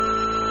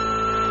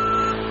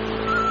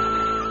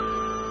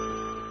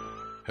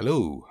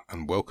Hello,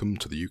 and welcome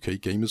to the UK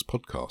Gamers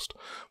Podcast.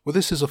 Well,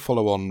 this is a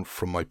follow-on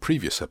from my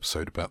previous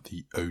episode about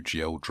the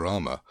OGL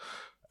drama.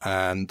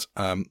 And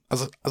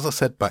as I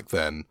said back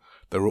then,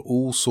 there are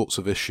all sorts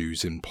of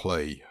issues in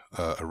play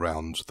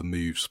around the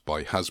moves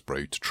by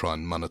Hasbro to try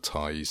and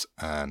monetize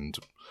and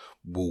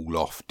wall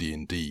off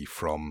D&D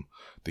from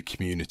the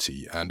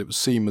community. And it would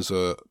seem as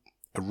a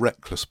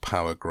reckless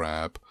power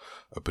grab,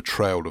 a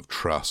betrayal of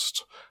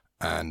trust,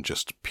 and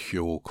just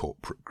pure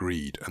corporate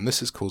greed. And this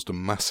has caused a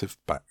massive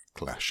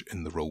backlash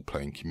in the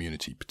role-playing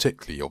community,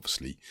 particularly,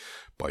 obviously,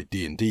 by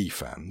D&D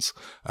fans,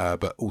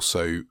 but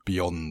also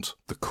beyond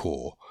the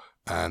core.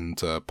 And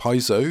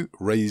Paizo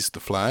raised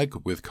the flag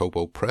with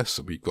Kobold Press.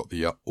 We've got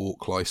the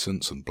Orc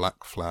license and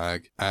Black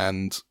Flag,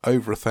 and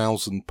over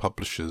 1,000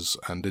 publishers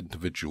and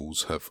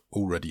individuals have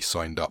already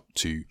signed up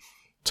to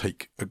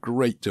take a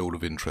great deal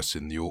of interest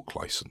in the Orc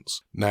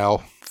license.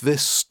 Now,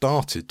 this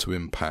started to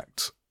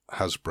impact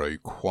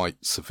Hasbro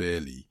quite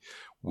severely,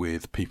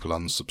 with people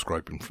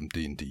unsubscribing from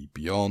D&D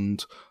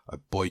Beyond, a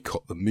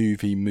boycott the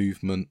movie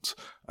movement,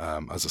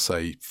 as I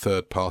say,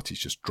 third parties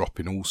just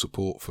dropping all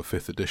support for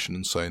 5th edition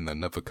and saying they'll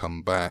never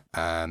come back,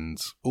 and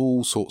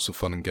all sorts of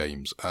fun and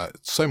games.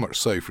 So much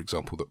so, for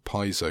example, that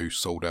Paizo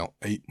sold out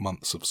 8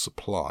 months of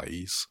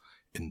supplies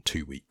in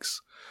 2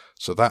 weeks.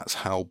 So that's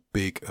how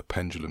big a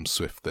pendulum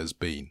swift there's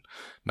been.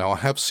 Now, I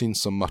have seen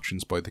some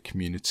mutterings by the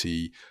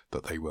community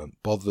that they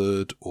weren't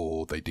bothered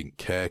or they didn't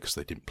care because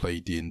they didn't play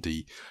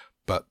D&D,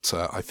 but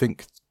I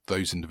think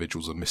those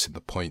individuals are missing the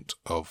point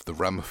of the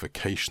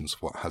ramifications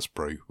of what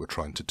Hasbro were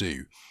trying to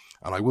do.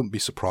 And I wouldn't be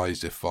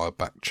surprised if via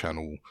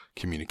back-channel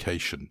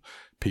communication,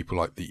 people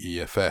like the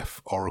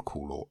EFF,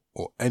 Oracle,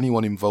 or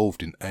anyone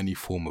involved in any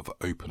form of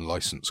open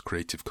license,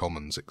 Creative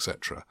Commons,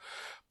 etc.,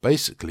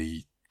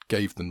 basically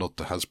gave the nod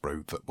to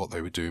Hasbro that what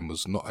they were doing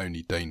was not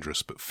only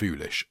dangerous but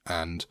foolish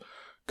and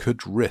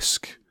could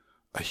risk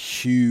a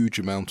huge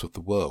amount of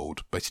the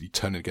world basically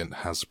turning against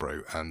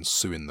Hasbro and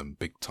suing them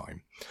big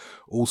time.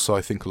 Also, I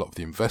think a lot of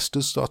the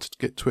investors started to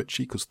get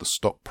twitchy because the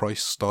stock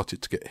price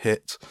started to get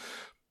hit.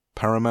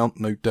 Paramount,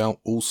 no doubt,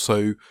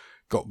 also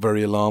got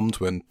very alarmed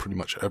when pretty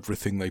much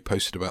everything they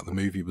posted about the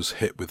movie was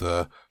hit with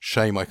a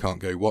shame I can't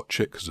go watch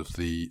it because of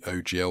the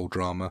OGL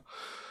drama.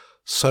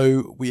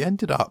 So we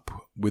ended up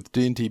with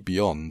D&D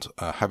Beyond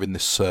having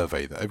this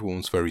survey that everyone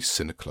was very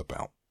cynical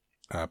about,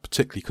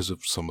 particularly because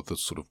of some of the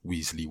sort of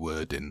Weasley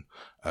wording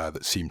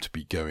that seemed to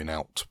be going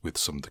out with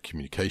some of the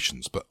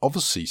communications. But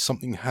obviously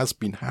something has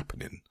been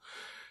happening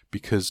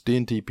because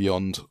D&D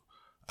Beyond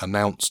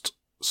announced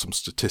some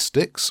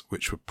statistics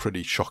which were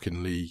pretty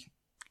shockingly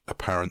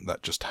apparent,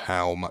 that just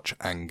how much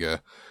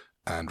anger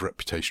and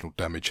reputational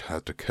damage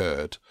had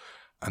occurred.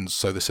 And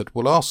so they said,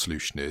 well, our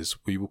solution is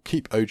we will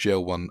keep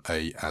OGL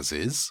 1A as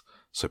is,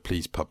 so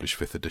please publish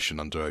 5th edition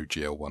under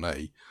OGL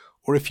 1A,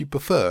 or if you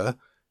prefer,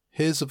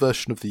 here's a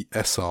version of the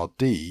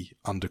SRD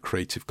under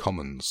Creative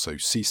Commons, so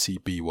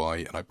CC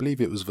BY, and I believe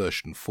it was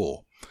version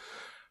 4.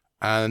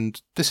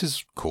 And this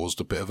has caused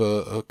a bit of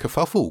a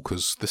kerfuffle,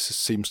 because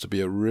seems to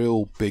be a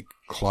real big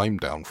climb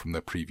down from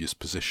their previous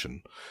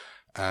position.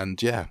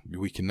 And yeah,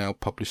 we can now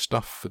publish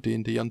stuff for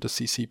D&D under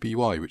CC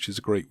BY, which is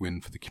a great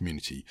win for the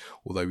community,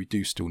 although we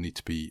do still need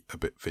to be a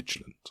bit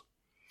vigilant.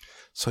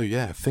 So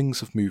yeah,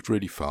 things have moved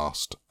really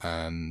fast,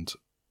 and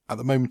at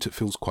the moment it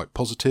feels quite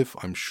positive.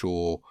 I'm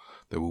sure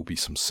there will be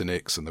some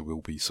cynics and there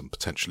will be some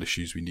potential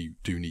issues we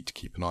do need to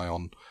keep an eye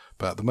on,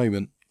 but at the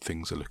moment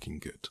things are looking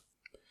good.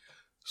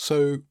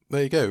 So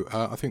there you go.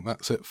 I think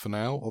that's it for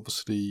now.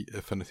 Obviously,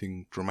 if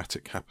anything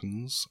dramatic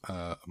happens,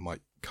 I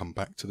might come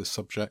back to this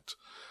subject.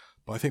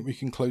 But I think we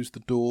can close the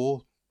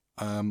door,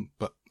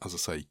 but as I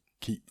say,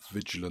 keep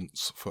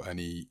vigilance for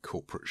any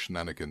corporate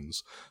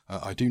shenanigans.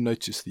 I do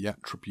notice the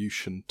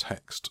attribution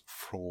text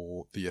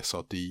for the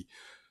SRD,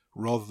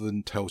 rather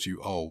than tells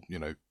you, oh,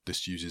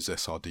 this uses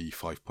SRD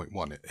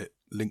 5.1, it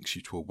links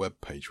you to a web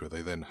page where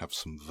they then have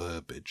some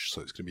verbiage, so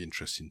it's going to be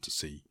interesting to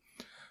see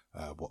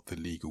what the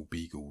legal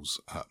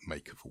beagles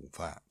make of all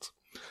that.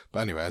 But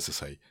anyway, as I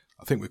say,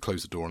 I think we'll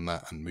close the door on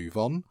that and move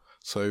on.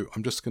 So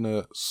I'm just going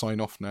to sign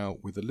off now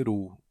with a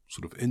little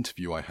sort of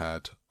interview I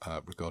had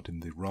regarding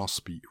the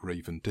Raspy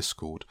Raven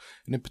Discord,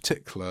 and in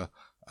particular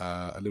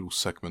a little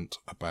segment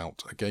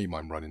about a game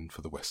I'm running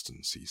for the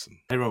Western season.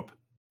 Hey Rob,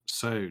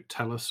 so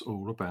tell us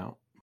all about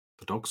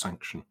the Dog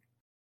Sanction.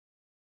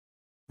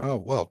 Oh,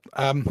 well,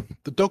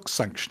 the Dog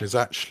Sanction is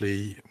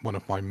actually one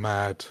of my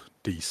Mad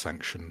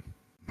D-Sanction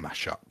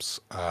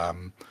mashups.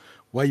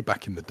 Way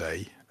back in the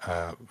day,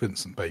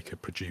 Vincent Baker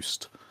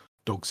produced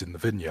Dogs in the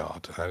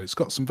Vineyard. It's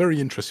got some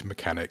very interesting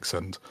mechanics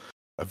and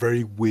a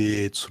very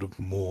weird sort of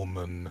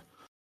Mormon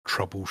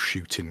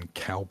troubleshooting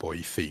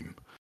cowboy theme.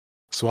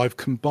 So I've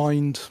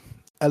combined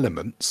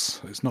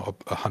elements, it's not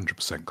a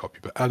 100% copy,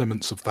 but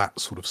elements of that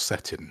sort of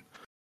setting.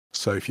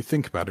 So if you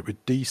think about it,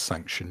 with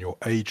D-Sanction, your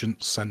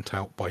agent's sent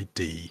out by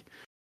D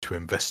to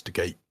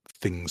investigate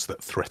things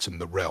that threaten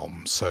the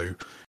realm. So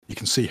you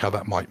can see how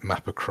that might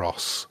map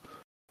across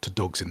to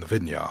Dogs in the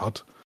Vineyard.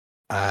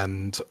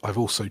 And I've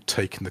also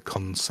taken the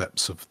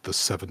concepts of the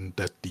 7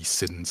 deadly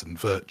sins and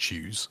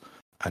virtues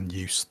and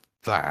used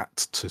that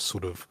to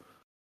sort of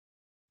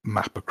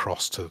map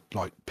across to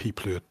like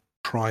people who are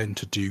trying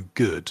to do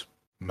good,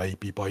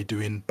 maybe by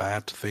doing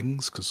bad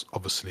things, because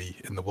obviously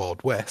in the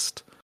Wild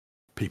West,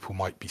 people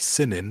might be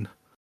sinning,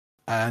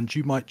 and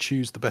you might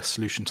choose the best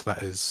solution to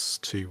that is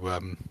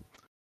to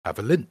have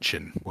a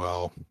lynching.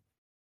 Well,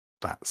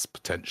 that's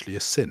potentially a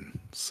sin.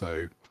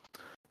 So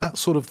that's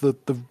sort of the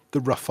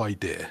rough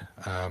idea.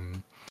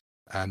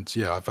 And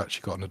yeah, I've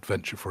actually got an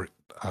adventure for it,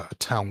 a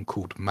town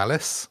called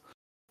Malice.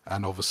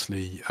 And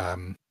obviously,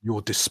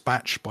 you're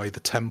dispatched by the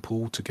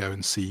temple to go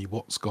and see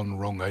what's gone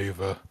wrong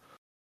over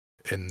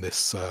in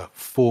this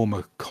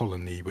former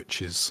colony,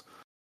 which is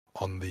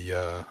on the,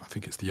 I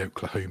think it's the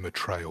Oklahoma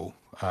Trail,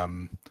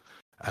 and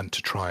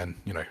to try and,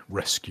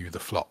 rescue the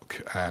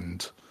flock.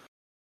 And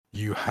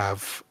you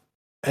have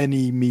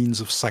any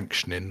means of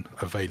sanctioning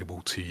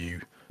available to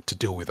you to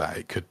deal with that.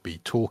 It could be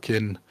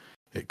talking,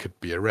 it could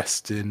be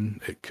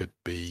arresting, it could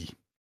be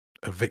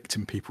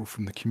evicting people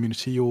from the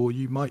community, or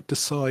you might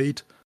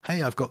decide,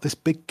 hey, I've got this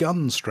big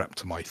gun strapped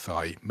to my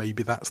thigh.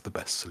 Maybe that's the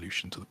best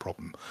solution to the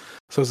problem.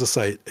 So as I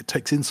say, it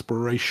takes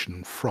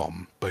inspiration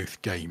from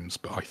both games,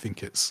 but I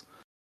think it's,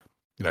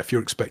 if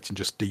you're expecting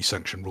just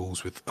desanction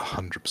rules with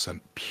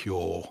 100%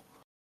 pure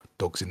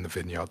dogs in the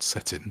vineyard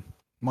setting,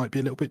 might be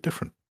a little bit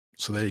different.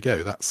 So there you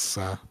go. That's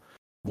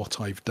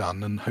what I've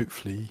done and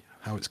hopefully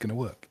how it's going to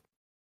work.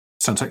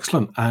 Sounds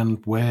excellent.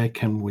 And where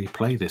can we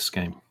play this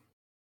game?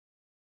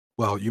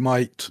 Well, you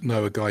might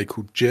know a guy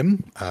called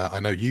Jim. I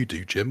know you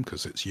do, Jim,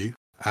 because it's you.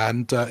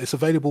 And it's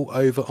available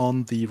over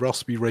on the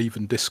Raspberry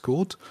Raven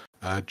Discord.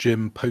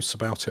 Jim posts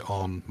about it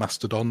on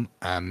Mastodon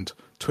and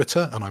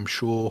Twitter, and I'm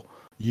sure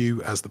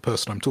you, as the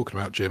person I'm talking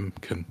about, Jim,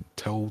 can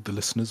tell the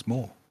listeners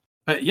more.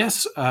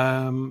 Yes,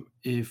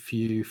 if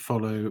you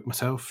follow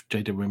myself,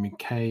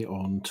 JWMK,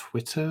 on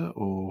Twitter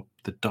or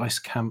the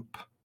dice.camp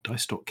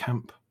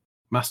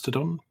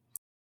Mastodon,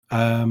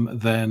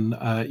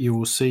 then you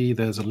will see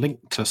there's a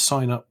link to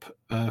sign up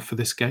for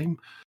this game.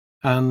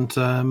 And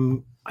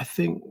I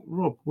think,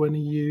 Rob, when are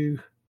you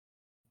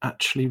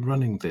actually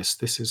running this?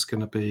 This is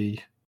going to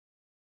be,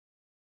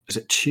 is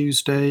it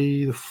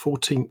Tuesday, the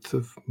 14th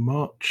of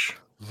March?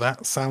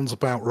 That sounds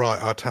about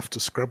right. I'd have to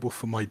scrabble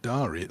for my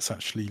diary. It's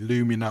actually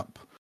looming up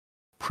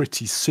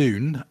pretty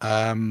soon.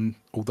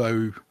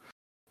 Although,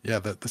 yeah,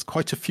 there's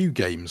quite a few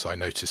games I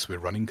notice we're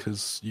running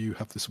because you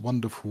have this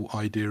wonderful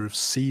idea of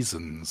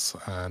seasons.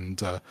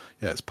 And yeah,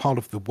 it's part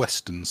of the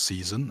Western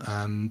season,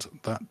 and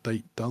that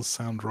date does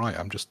sound right.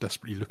 I'm just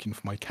desperately looking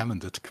for my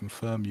calendar to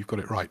confirm you've got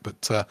it right.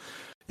 But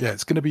yeah,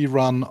 it's going to be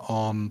run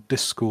on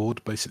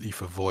Discord, basically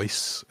for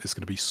voice. It's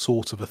going to be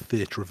sort of a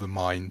theatre of the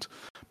mind.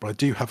 But I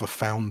do have a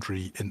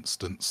Foundry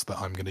instance that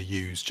I'm going to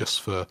use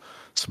just for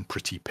some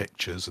pretty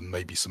pictures and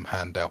maybe some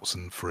handouts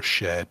and for a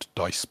shared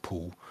dice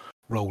pool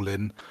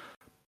roll-in.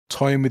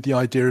 Toying with the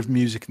idea of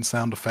music and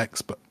sound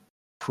effects, but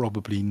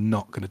probably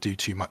not going to do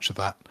too much of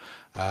that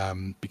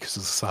because,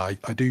 as I say,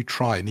 I do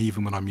try, and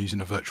even when I'm using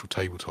a virtual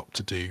tabletop,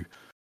 to do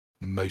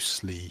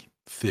mostly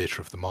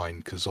theatre of the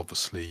mind, because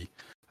obviously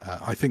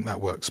I think that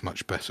works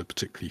much better,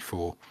 particularly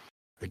for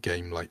a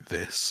game like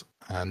this.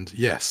 And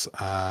yes,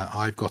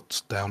 I've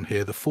got down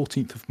here the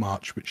 14th of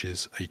March, which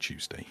is a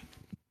Tuesday.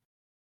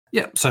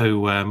 Yeah,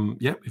 so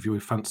if you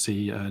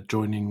fancy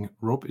joining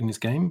Rob in his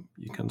game,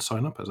 you can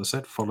sign up. As I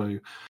said, follow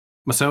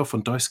myself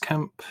on Dice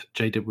Camp,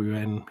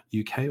 JWN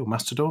UK or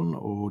Mastodon,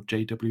 or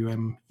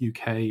JWM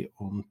UK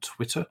on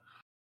Twitter.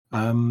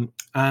 And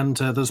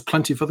there's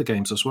plenty of other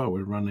games as well.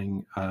 We're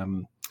running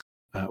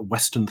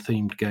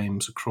Western-themed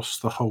games across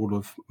the whole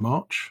of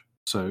March.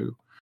 So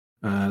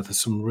there's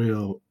some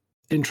real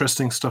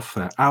interesting stuff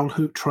there.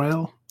 Owlhoot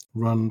Trail,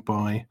 run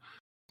by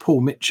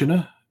Paul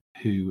Mitchener,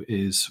 who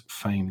is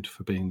famed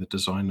for being the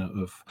designer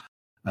of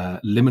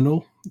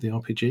Liminal, the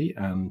RPG,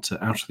 and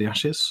Out of the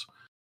Ashes,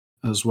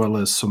 as well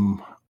as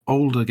some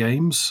older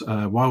games,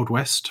 Wild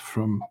West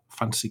from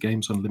Fantasy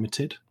Games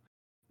Unlimited,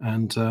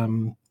 and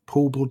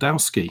Paul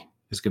Baldowski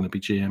is going to be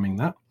GMing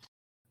that.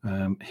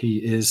 He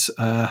is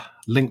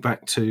linked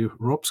back to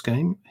Rob's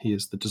game. He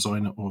is the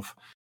designer of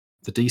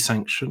the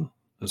Desanction,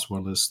 as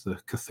well as the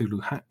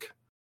Cthulhu Hack.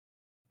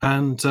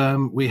 And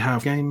we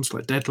have games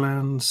like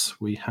Deadlands.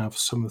 We have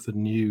some of the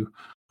new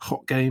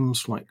hot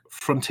games like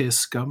Frontier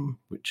Scum,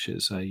 which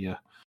is a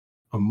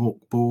Mork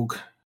Borg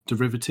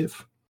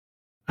derivative.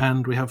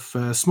 And we have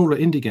smaller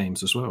indie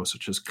games as well,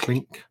 such as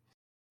Clink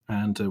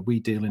and We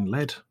Deal in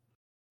Lead.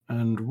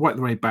 And right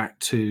the way back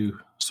to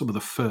some of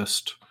the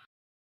first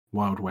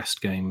Wild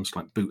West games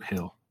like Boot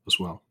Hill as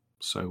well.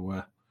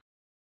 So,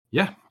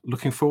 yeah,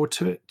 looking forward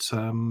to it.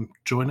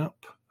 Join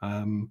up.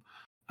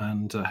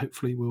 And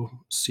hopefully we'll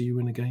see you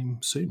in a game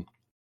soon.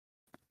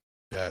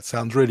 Yeah, it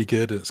sounds really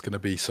good. It's going to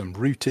be some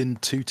rootin',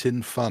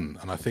 tootin' fun.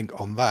 And I think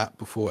on that,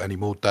 before any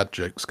more dad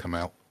jokes come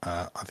out,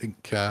 I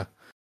think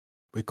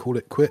we call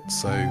it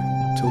quits. So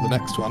till the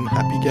next one,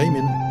 happy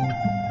gaming.